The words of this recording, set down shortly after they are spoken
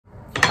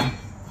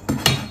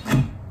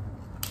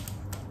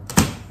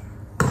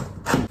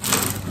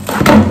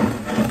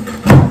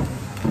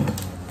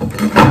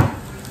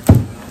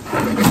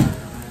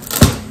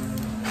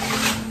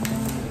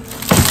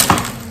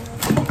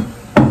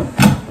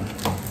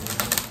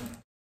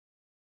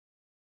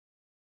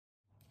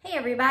Hey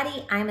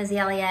everybody, I'm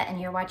Azalea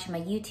and you're watching my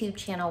YouTube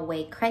channel,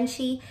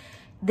 Waycrunchy.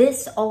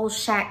 This Old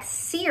Shack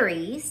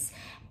series,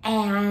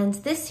 and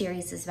this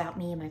series is about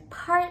me and my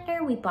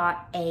partner. We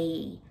bought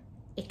a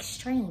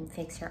extreme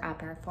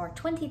fixer-upper for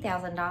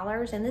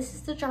 $20,000, and this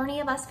is the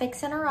journey of us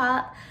fixing her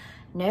up.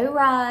 No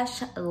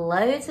rush,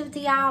 loads of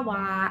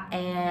DIY,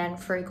 and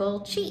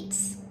frugal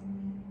cheats.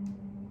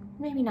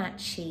 Maybe not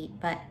cheat,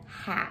 but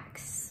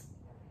hacks.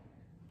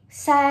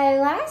 So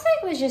last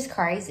week was just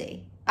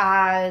crazy.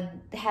 I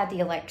had the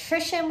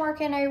electrician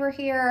working over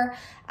here.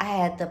 I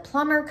had the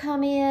plumber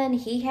come in.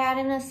 He had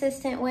an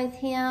assistant with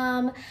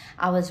him.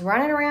 I was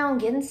running around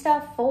getting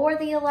stuff for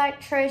the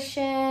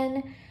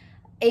electrician.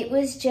 It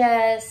was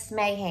just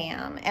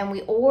mayhem. And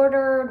we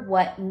ordered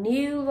what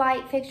new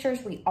light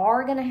fixtures we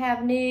are going to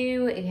have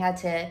new. We had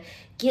to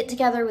get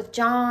together with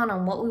John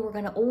on what we were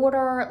going to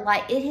order.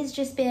 Like, it has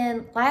just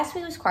been, last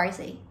week was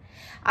crazy.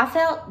 I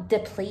felt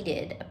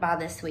depleted by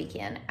this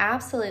weekend,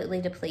 absolutely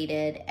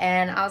depleted.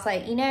 And I was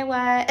like, you know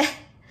what?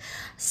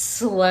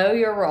 Slow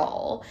your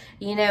roll.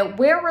 You know,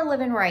 where we're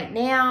living right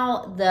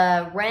now,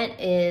 the rent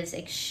is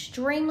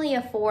extremely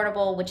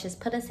affordable, which has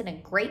put us in a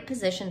great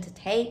position to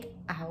take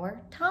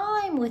our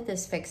time with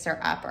this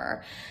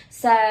fixer-upper.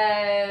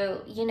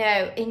 So, you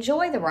know,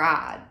 enjoy the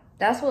ride.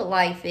 That's what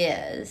life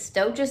is.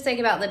 Don't just think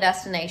about the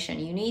destination.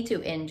 You need to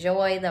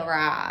enjoy the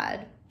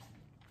ride.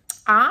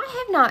 I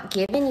have not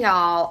given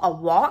y'all a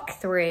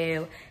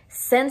walkthrough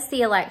since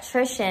the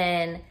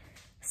electrician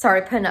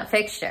started putting up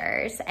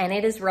fixtures, and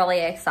it is really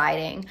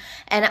exciting.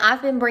 And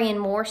I've been bringing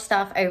more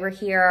stuff over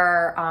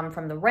here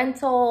from the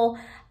rental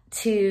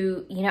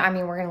to, you know, I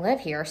mean, we're going to live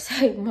here,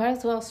 so might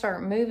as well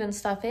start moving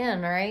stuff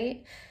in,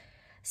 right?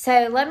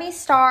 So let me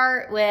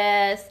start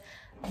with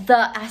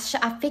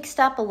I fixed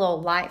up a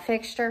little light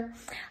fixture,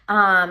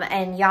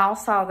 and y'all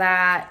saw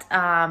that,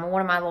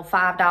 one of my little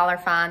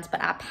 $5 finds,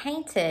 but I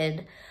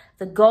painted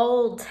the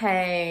gold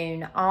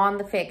tone on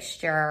the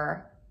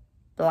fixture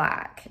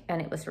black,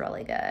 and it was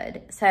really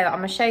good. So I'm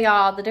gonna show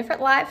y'all the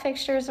different light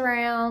fixtures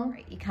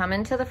around. You come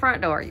into the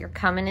front door, you're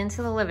coming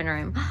into the living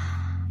room.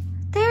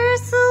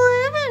 There's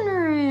the living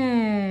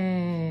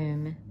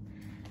room.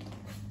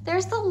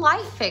 There's the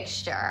light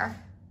fixture.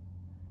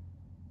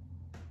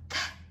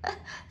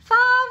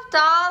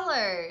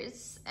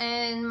 $5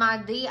 and my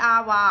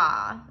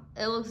DIY.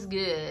 It looks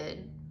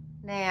good.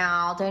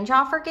 Now, don't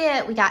y'all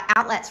forget, we got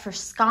outlets for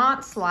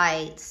sconce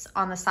lights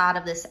on the side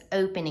of this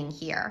opening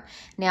here.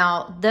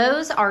 Now,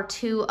 those are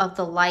two of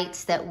the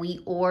lights that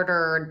we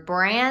ordered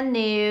brand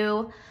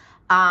new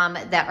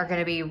that are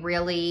gonna be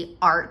really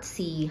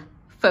artsy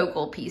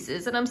focal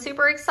pieces. And I'm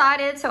super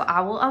excited, so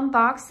I will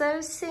unbox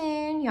those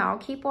soon. Y'all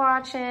keep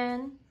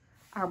watching.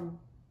 Our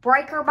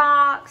breaker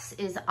box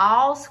is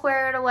all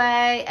squared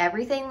away.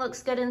 Everything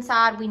looks good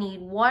inside. We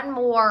need one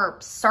more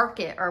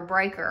circuit or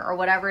breaker or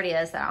whatever it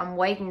is that I'm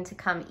waiting to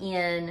come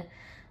in.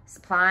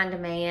 Supply and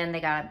demand. They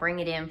gotta bring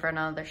it in for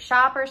another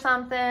shop or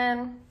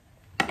something.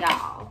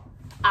 Y'all,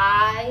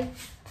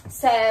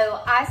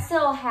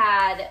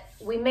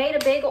 we made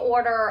a big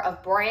order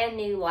of brand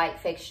new light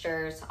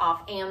fixtures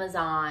off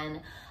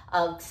Amazon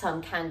of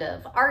some kind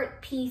of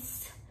art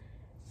piece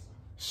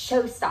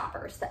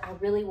showstoppers that I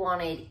really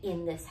wanted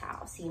in this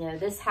house. You know,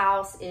 this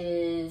house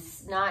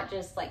is not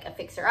just like a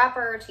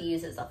fixer-upper to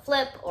use as a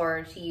flip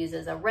or to use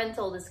as a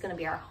rental. This is going to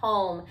be our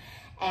home,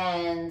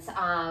 and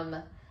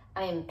I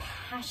am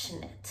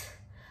passionate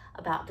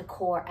about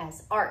decor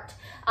as art.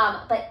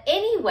 But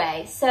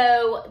anyway,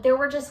 so there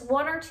were just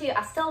one or two.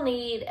 I still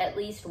need at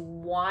least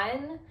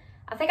one.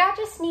 I think I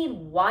just need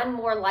one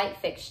more light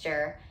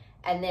fixture,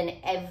 and then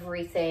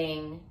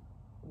everything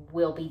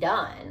will be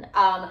done.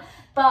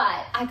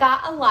 But I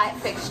got a light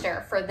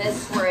fixture for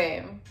this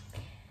room.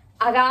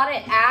 I got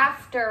it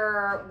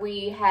after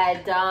we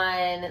had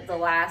done the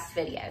last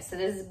video. So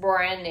this is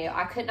brand new.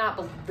 I could not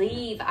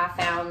believe I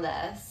found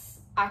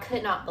this. I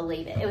could not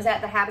believe it. It was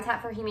at the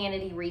Habitat for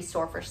Humanity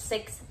Restore for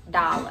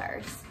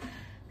 $6.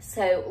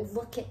 So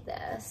look at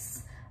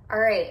this. All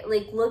right,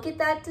 like look at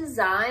that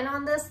design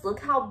on this.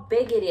 Look how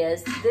big it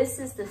is. This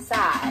is the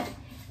side.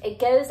 It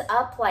goes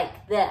up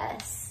like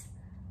this.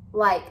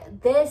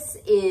 Like this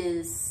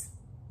is,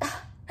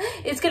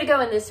 it's gonna go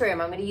in this room.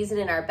 I'm gonna use it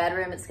in our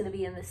bedroom. It's gonna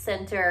be in the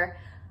center.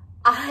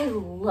 I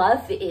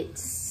love it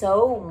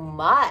so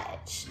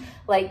much.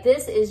 Like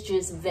this is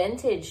just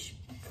vintage,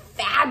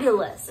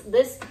 fabulous.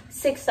 This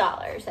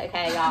 $6,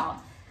 okay, y'all.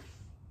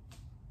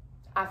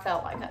 I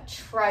felt like a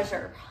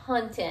treasure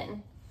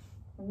hunting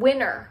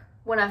winner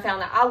when I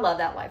found that. I love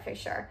that light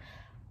fixture.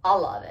 I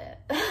love it.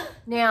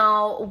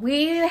 Now,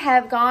 we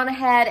have gone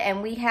ahead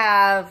and we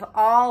have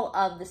all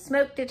of the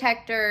smoke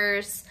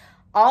detectors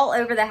all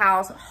over the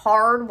house,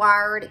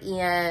 hardwired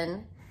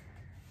in.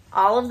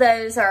 All of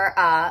those are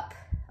up.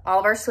 All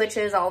of our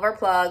switches, all of our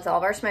plugs, all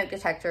of our smoke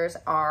detectors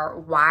are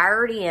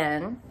wired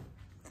in.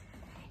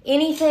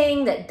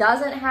 Anything that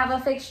doesn't have a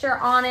fixture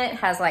on it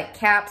has like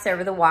caps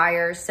over the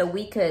wires, so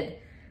we could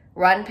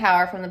run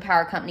power from the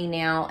power company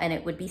now and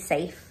it would be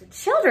safe. The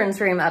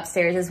children's room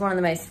upstairs is one of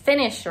the most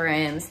finished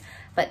rooms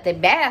But the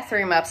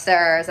bathroom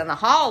upstairs and the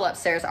hall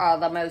upstairs are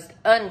the most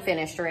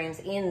unfinished rooms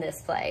in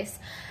this place.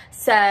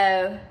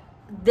 So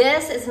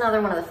this is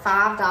another one of the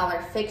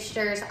 $5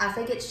 fixtures. I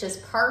think it's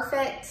just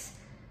perfect.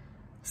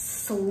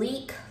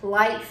 Sleek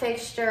light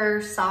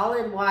fixture,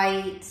 solid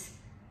white,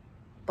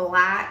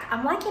 black.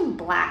 I'm liking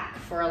black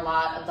for a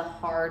lot of the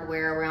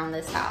hardware around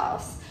this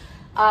house.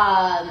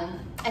 And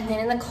then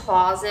in the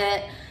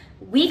closet,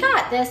 we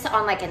got this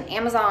on like an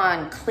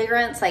Amazon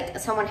clearance, like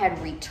someone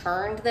had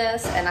returned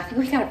this and I think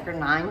we got it for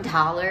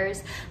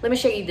 $9. Let me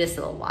show you this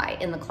little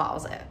light in the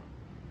closet.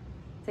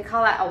 They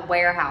call that a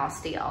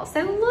warehouse deal.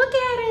 So look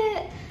at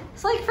it.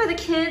 It's like for the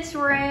kids'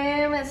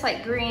 room, it's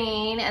like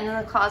green, and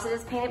then the closet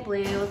is painted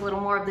blue with a little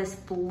more of this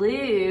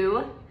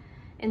blue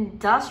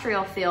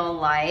industrial feel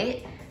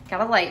light.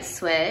 Got a light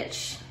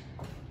switch.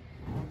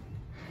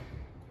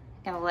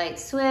 Got a light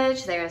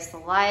switch, there's the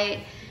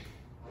light.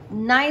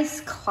 Nice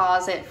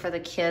closet for the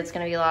kids,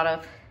 gonna be a lot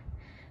of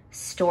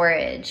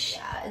storage.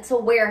 Yeah, it's a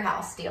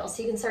warehouse deal,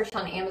 so you can search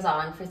on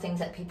Amazon for things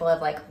that people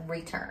have like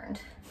returned.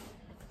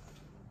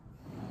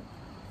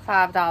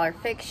 $5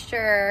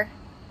 fixture.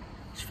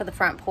 For the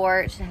front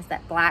porch, it has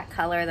that black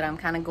color that I'm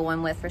kind of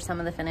going with for some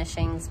of the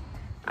finishings.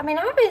 I mean,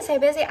 I've been so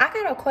busy. I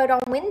got a quote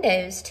on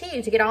windows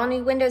too, to get all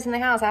new windows in the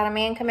house. I had a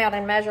man come out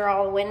and measure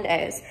all the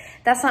windows.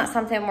 That's not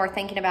something we're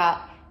thinking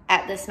about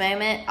at this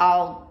moment.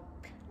 I'll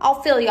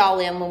fill y'all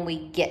in when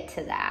we get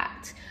to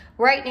that.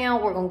 Right now,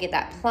 we're gonna get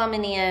that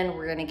plumbing in,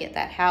 we're gonna get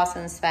that house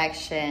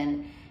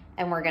inspection,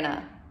 and we're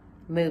gonna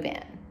move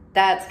in.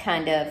 That's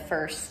kind of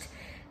first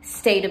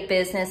state of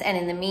business. And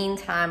in the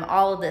meantime,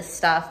 all of this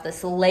stuff,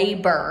 this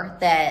labor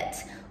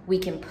that we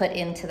can put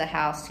into the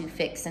house to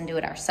fix and do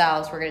it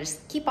ourselves, we're gonna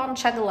just keep on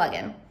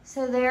chug-a-lugging.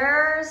 So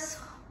there's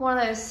one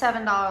of those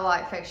 $7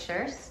 light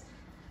fixtures.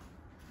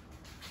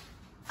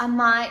 I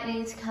might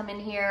need to come in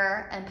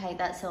here and paint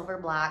that silver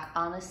black,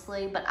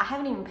 honestly, but I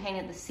haven't even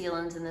painted the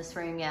ceilings in this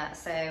room yet,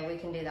 so we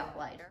can do that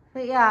later.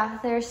 But yeah,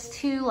 there's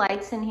 2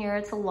 lights in here.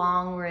 It's a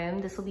long room.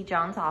 This will be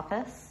John's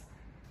office.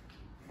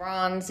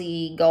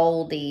 Bronzy,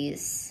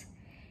 goldies,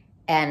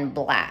 and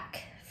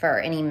black for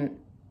any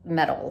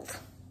metal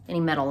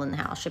in the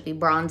house. Should be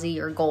bronzy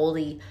or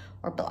goldy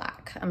or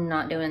black. I'm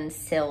not doing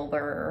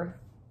silver.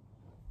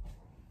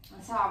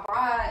 So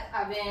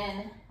I've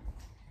been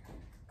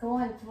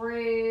going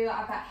through,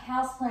 I've got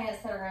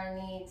houseplants that are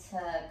gonna need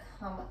to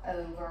come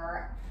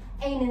over.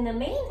 And in the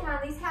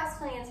meantime, these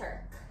houseplants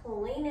are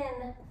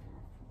cleaning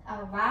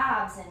our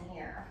vibes in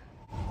here.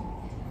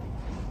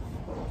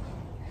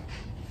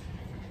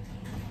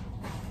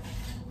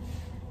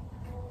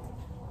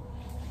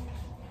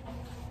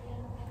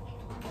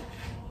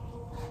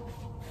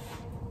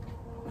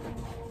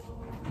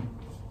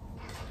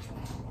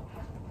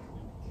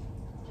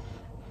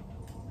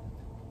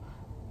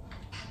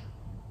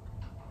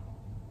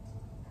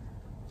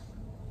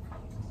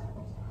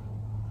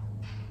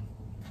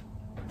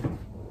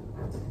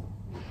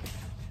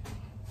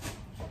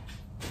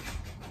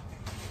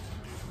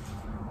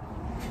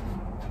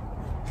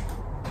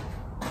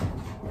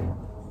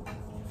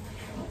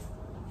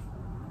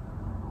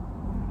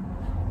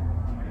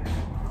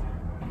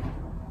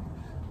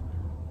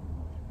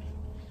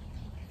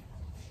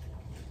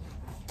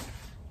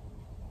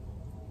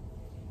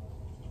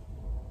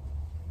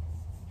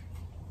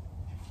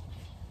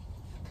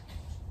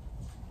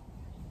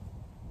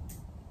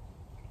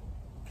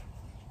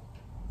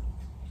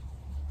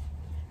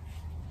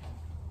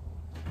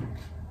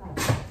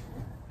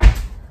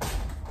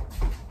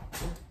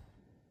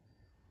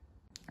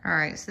 All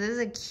right, so this is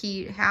a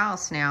cute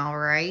house now,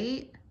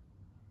 right?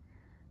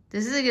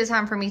 This is a good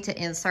time for me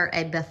to insert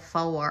a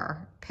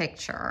before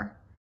picture.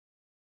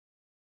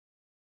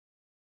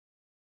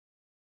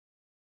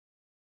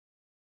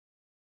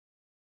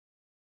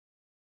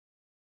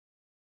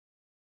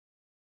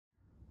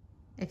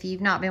 If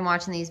you've not been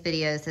watching these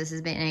videos, this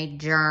has been a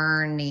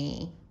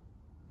journey.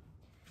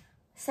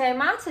 So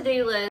my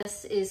to-do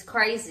list is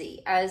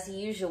crazy as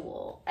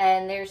usual,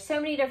 and there's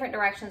so many different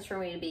directions for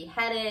me to be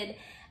headed.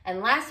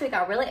 And last week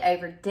I really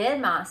overdid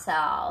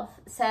myself,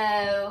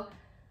 so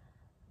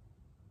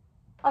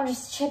I'm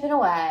just chipping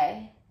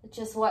away.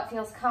 Just what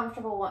feels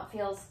comfortable, what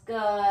feels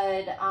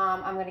good.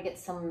 I'm gonna get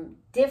some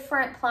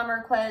different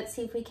plumber quotes,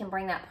 see if we can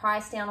bring that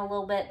price down a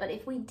little bit. But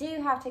if we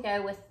do have to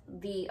go with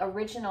the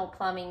original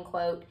plumbing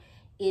quote,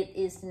 it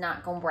is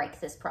not gonna break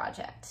this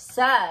project.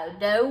 So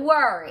no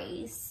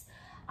worries.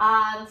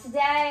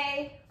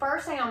 Today,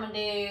 first thing I'm gonna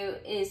do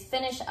is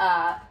finish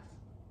up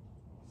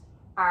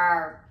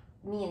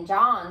me and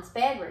John's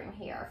bedroom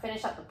here.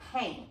 Finish up the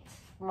paint.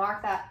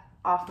 Mark that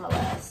off my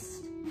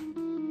list.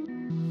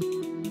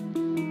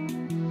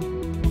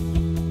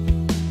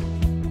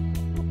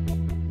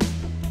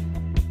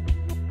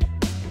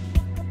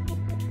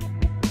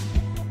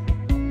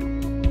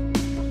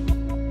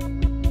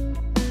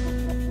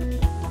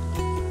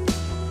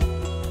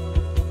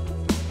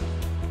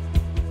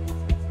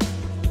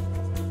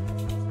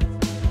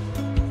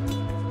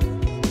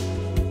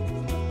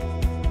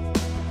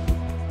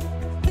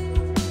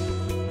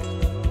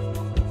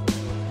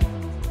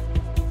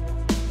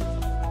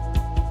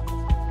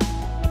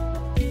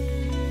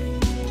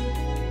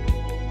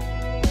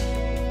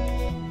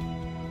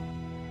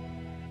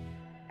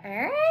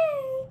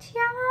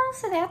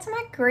 that's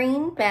my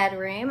green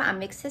bedroom. I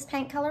mixed this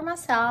paint color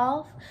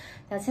myself.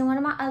 That's in one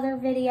of my other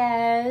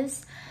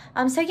videos.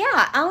 So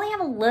yeah, I only have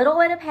a little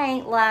bit of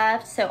paint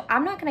left, so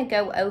I'm not gonna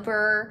go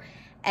over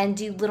and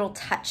do little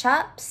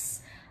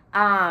touch-ups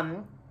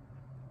right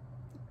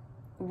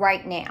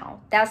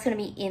now. That's gonna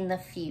be in the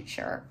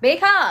future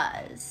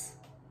because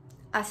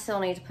I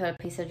still need to put a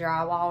piece of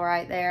drywall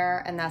right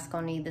there, and that's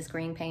gonna need this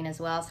green paint as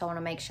well. So I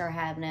wanna make sure I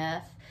have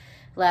enough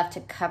left to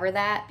cover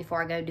that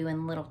before I go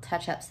doing little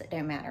touch-ups that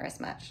don't matter as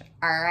much.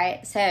 All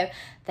right, so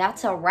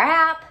that's a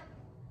wrap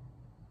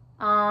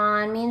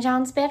on me and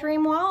John's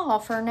bedroom wall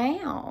for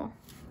now.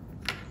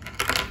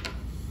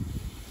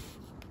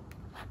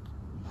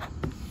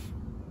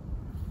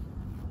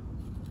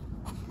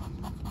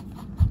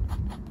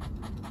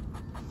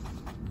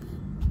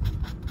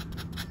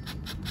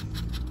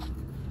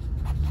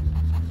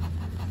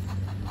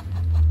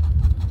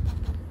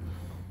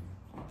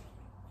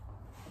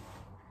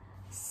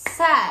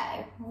 So,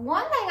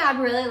 one thing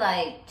I'd really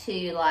like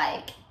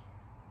to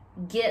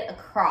get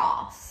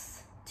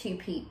across to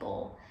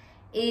people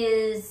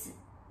is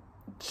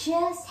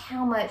just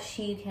how much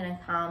you can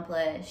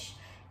accomplish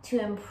to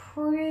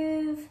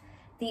improve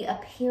the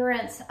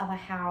appearance of a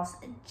house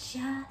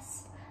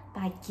just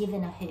by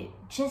giving a hoot,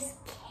 just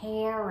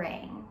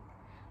caring,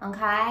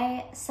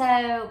 okay?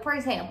 So, for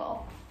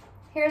example,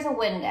 here's a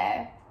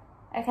window.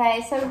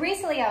 Okay, so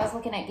recently I was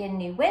looking at getting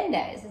new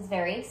windows. It's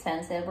very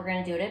expensive. We're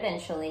gonna do it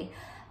eventually.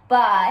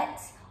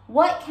 But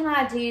what can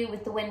I do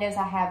with the windows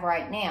I have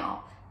right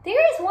now? There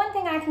is one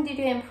thing I can do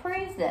to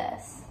improve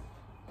this.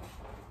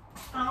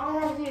 All I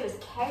have to do is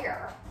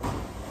care.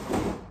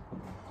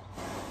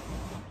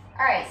 All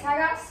right, so I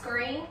got a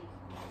screen.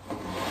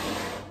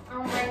 I'm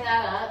gonna bring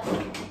that up.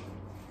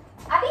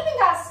 I've even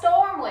got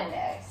storm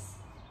windows.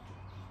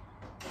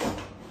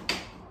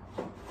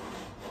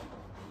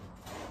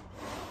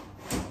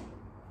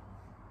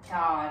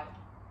 God,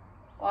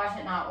 watch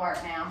it not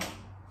work now.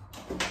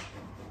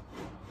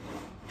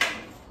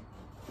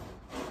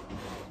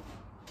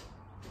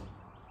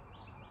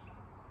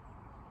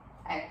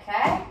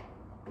 Okay,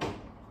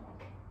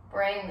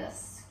 bring the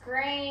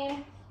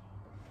screen.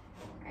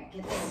 All right,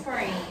 get the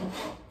screen.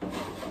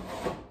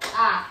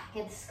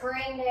 Get the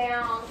screen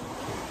down.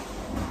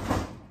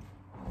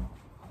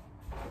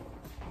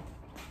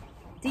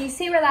 Do you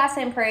see where that's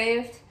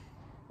improved?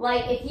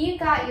 Like, if you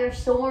got your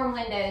storm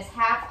windows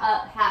half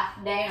up,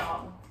 half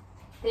down,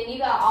 then you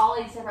got all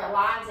these different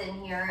lines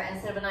in here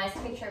instead of a nice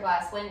picture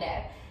glass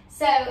window.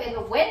 So in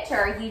the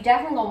winter, you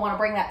definitely gonna wanna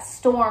bring that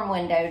storm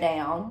window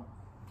down,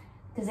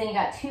 because then you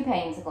got 2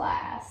 panes of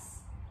glass.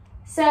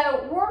 So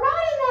we're not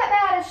in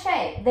that bad of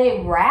shape. They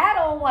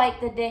rattle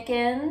like the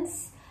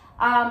dickens,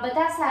 but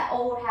that's that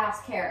old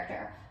house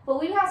character.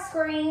 But we've got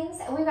screens,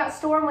 and we've got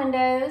storm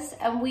windows,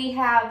 and we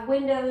have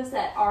windows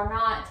that are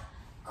not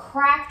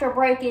cracked or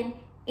broken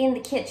in the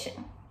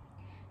kitchen.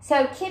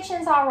 So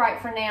kitchen's all right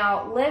for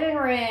now. Living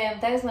room,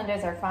 those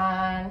windows are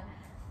fine.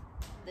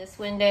 This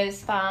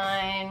window's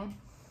fine.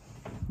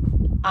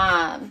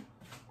 All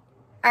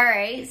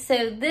right,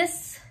 so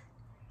this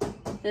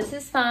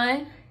is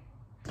fine.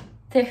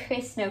 There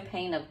is no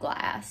pane of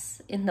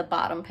glass in the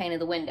bottom pane of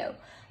the window,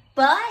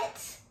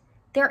 but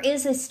there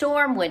is a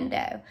storm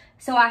window.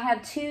 So I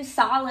have 2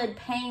 solid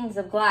panes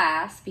of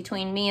glass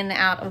between me and the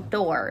out of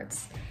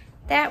doors.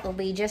 That will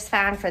be just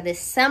fine for this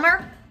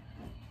summer.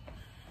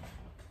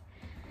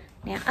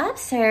 Now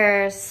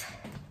upstairs,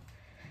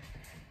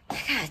 I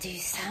gotta do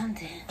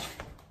something.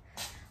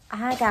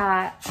 I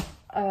got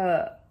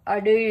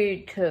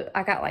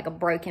like a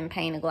broken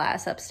pane of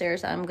glass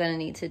upstairs I'm gonna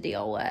need to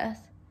deal with.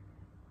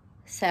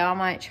 So I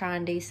might try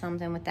and do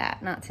something with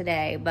that. Not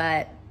today,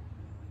 but.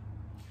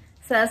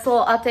 So that's a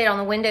little update on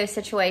the window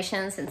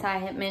situation, since I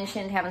had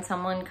mentioned having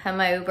someone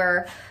come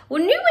over.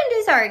 Well, new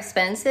windows are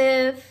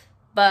expensive,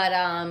 but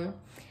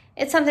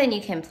it's something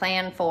you can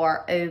plan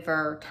for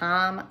over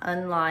time,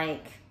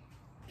 unlike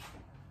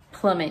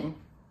plumbing.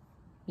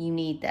 You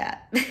need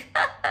that.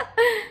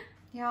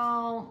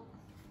 Y'all,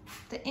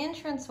 the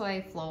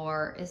entranceway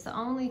floor is the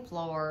only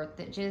floor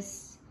that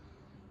just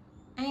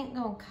ain't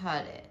gonna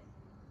cut it.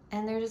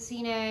 And there's,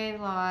 you know,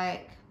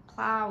 like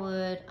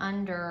plywood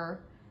under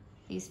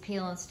these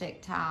peel and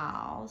stick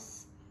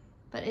tiles.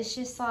 But it's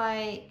just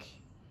like,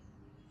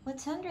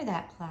 what's under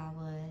that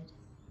plywood?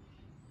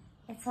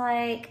 It's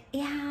like,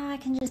 yeah, I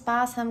can just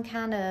buy some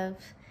kind of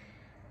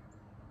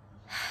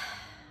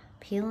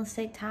peel and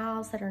stick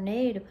tiles that are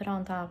new to put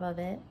on top of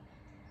it.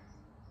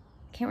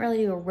 Can't really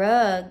do a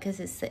rug because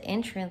it's the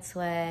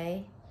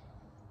entranceway.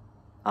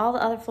 All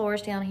the other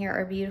floors down here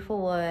are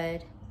beautiful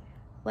wood.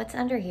 What's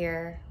under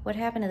here? What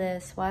happened to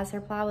this? Why is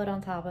there plywood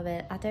on top of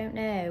it? I don't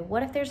know.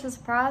 What if there's a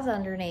surprise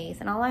underneath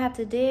and all I have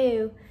to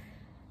do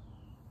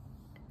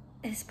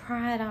is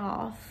pry it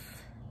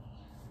off?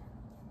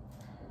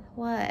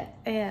 What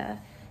if?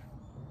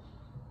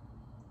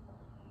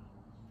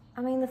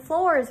 I mean, the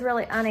floor is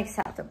really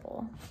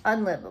unacceptable,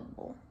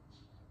 unlivable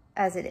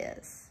as it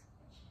is.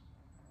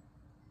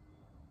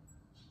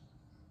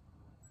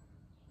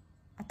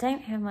 I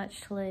don't have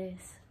much to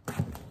lose.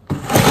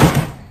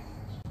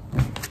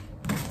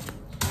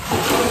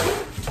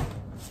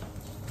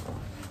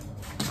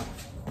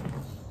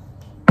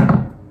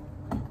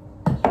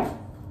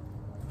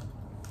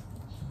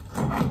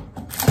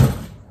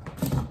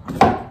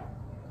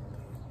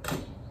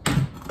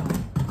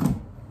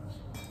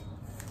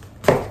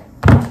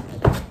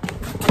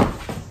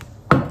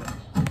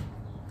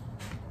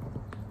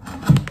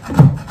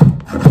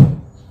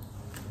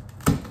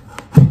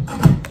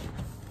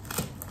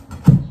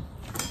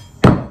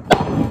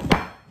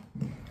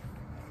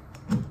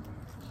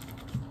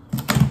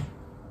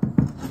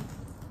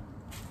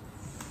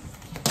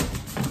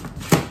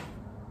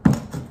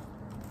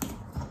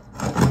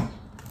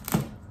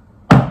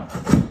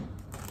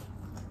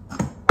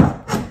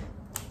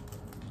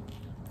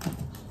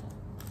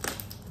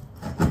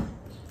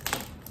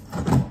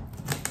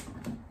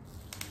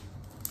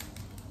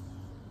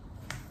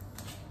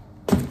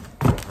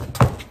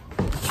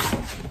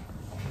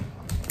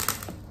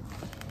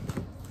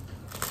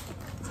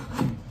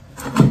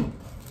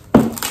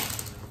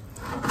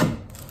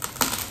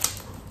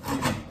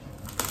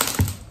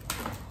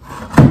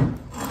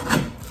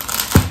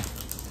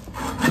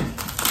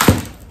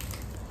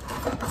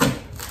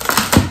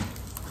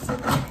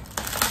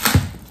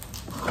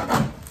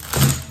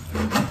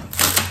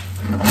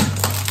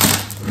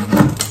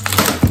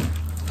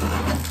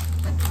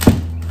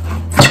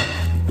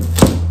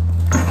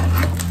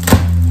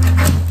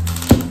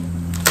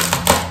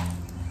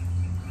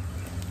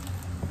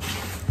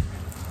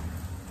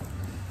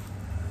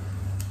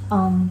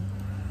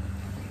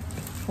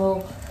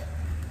 Well,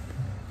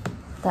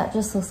 that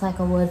just looks like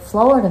a wood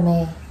floor to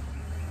me.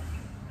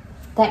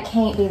 That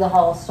can't be the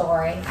whole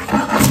story.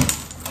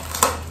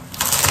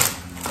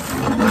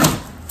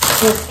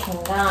 This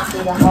cannot be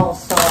the whole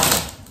story.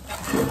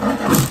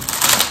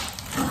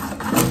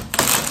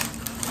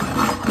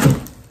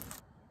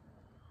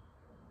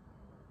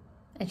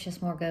 It's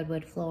just more good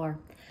wood floor.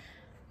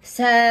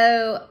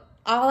 So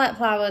all that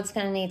plywood's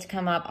gonna need to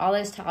come up. All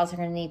those tiles are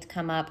gonna need to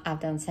come up. I've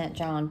done sent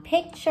John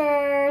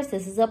pictures.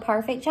 This is a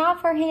perfect job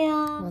for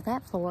him. Well,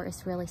 that floor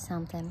is really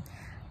something.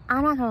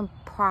 I'm not gonna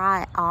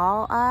pry it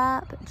all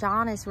up.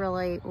 John is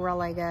really,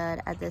 really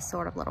good at this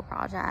sort of little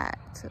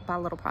project. By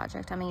little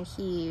project, I mean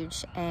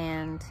huge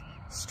and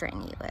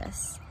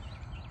strenuous.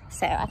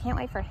 So I can't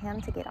wait for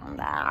him to get on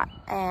that.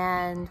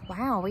 And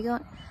wow,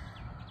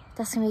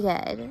 that's gonna be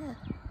good.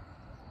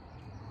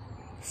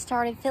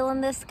 Started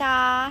filling this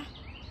guy.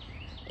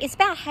 It's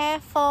about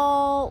half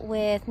full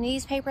with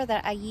newspaper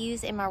that I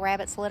use in my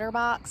rabbit's litter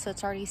box, so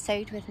it's already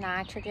soaked with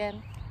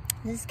nitrogen.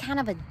 This is kind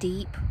of a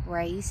deep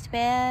raised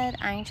bed.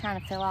 I ain't trying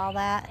to fill all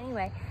that.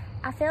 Anyway,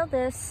 I filled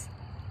this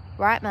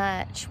right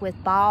much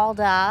with balled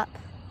up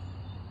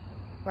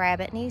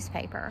rabbit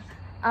newspaper.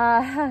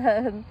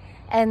 And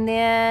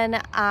then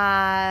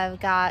I've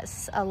got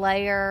a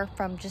layer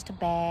from just a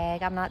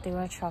bag. I'm not doing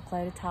a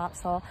truckload of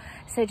topsoil.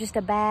 So just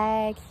a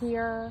bag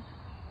here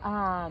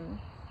of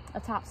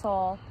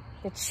topsoil,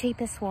 the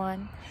cheapest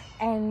one.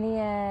 And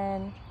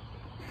then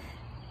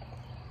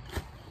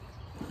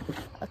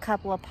a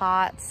couple of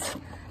pots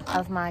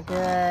of my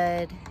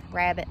good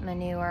rabbit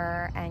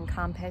manure and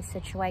compost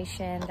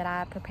situation that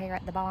I prepare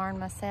at the barn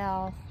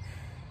myself.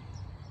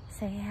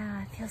 So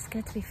yeah, it feels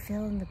good to be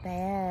filling the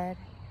bed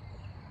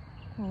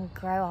and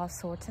grow all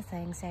sorts of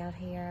things out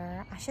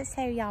here. I should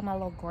show y'all my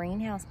little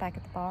greenhouse back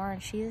at the barn.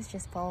 She is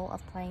just full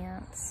of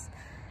plants.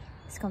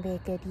 It's gonna be a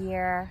good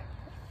year.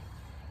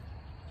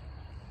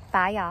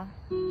 Bye y'all.